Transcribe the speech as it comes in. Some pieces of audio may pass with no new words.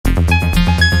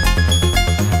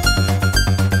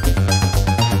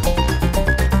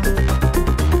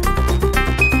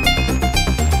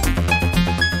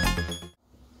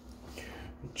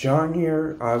John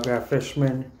here, Autograph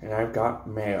Fishman, and I've got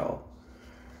mail.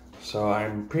 So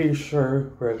I'm pretty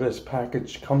sure where this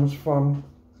package comes from.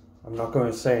 I'm not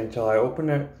going to say until I open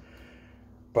it,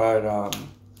 but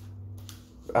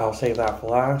I'll say that for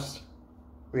last.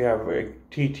 We have a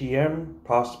TTM,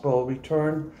 possible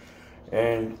return,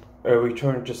 and a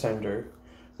return to sender.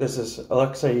 This is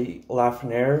Alexei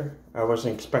Lafreniere. I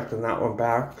wasn't expecting that one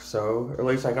back, so at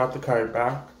least I got the card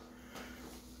back.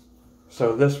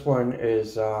 So this one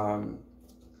is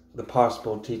the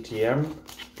possible TTM,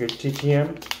 good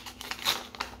TTM.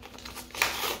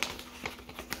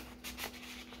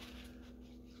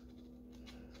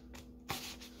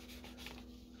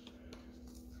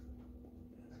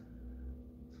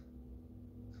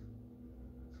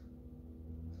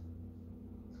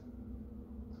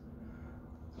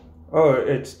 Oh,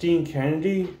 it's Dean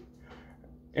Kennedy.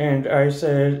 And I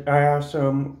asked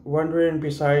him, wondering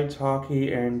besides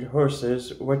hockey and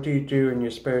horses, what do you do in your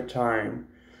spare time?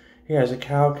 He has a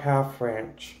cow-calf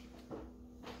ranch.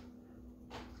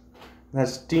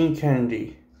 That's Dean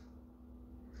Kennedy.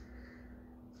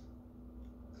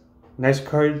 Nice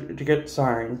card to get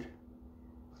signed.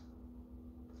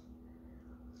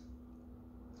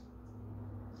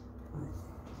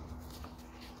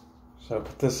 So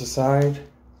put this aside.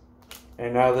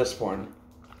 And now this one.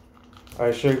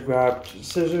 I should have grabbed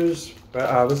scissors, but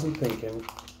I wasn't thinking.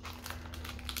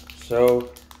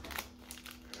 So,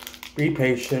 be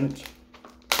patient.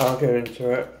 I'll get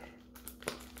into it.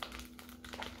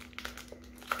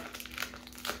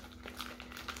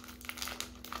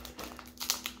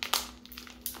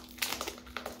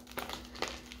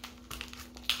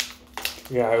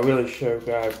 Yeah, I really should have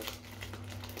grabbed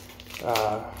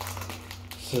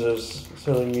scissors,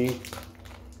 silly me.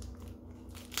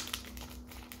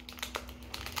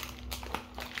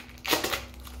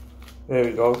 There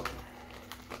we go.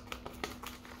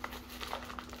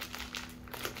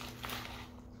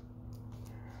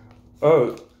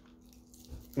 Oh,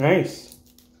 nice.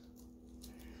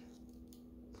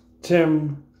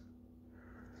 Tim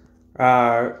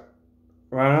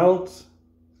Reynolds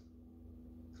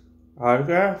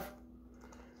autograph.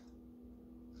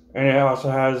 And it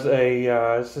also has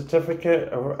a certificate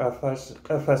of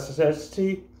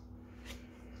authenticity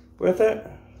with it.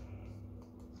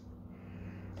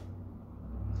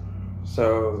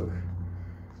 So,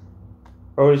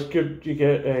 always good to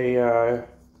get a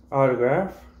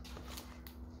autograph.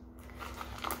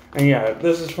 And yeah,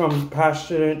 this is from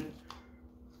Passionate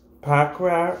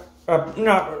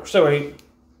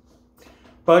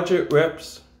Budget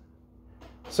Rips.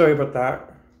 Sorry about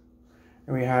that.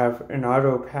 And we have an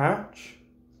auto patch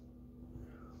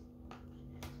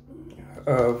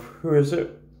of, who is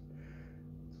it?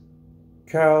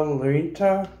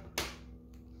 Carolina.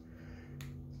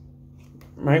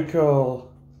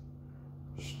 Michael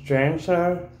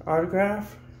Stranza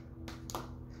autograph.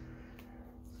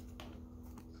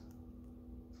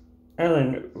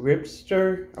 Ellen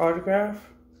Ripster autograph.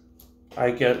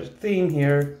 I get a theme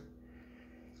here.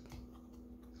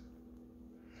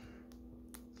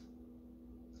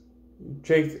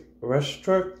 Jake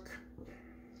Restruck.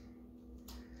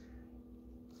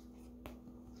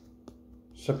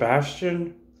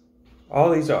 Sebastian. All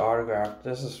these are autographed.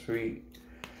 This is sweet.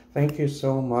 Thank you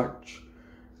so much,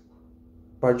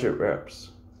 Budget Rips.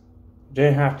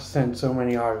 Didn't have to send so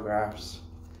many autographs.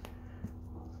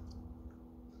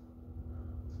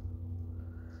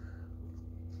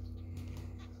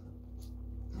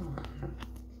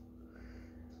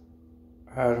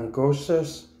 Adam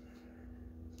Gosses.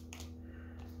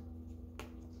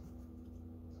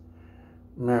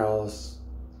 Mel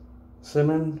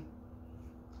Simon.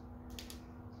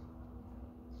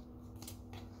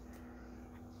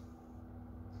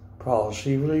 Paul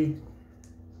Shively,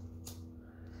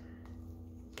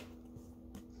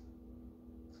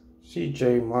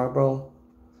 CJ Marble,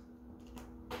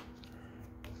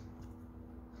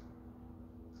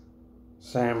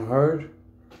 Sam Hurd,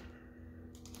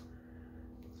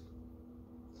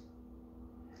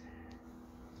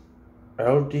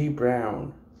 LD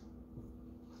Brown.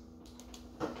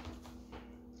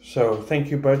 So thank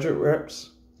you, Budget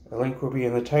Rips. The link will be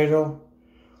in the title.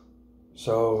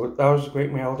 So that was a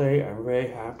great mail day. I'm very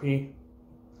happy.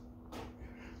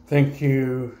 Thank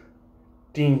you,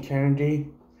 Dean Kennedy,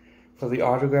 for the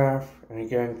autograph. And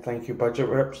again, thank you, Budget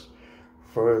Rips,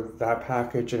 for that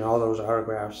package and all those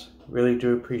autographs. Really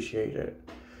do appreciate it.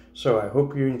 So I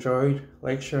hope you enjoyed.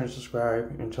 Like, share, and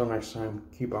subscribe. Until next time,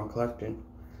 keep on collecting.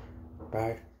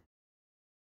 Bye.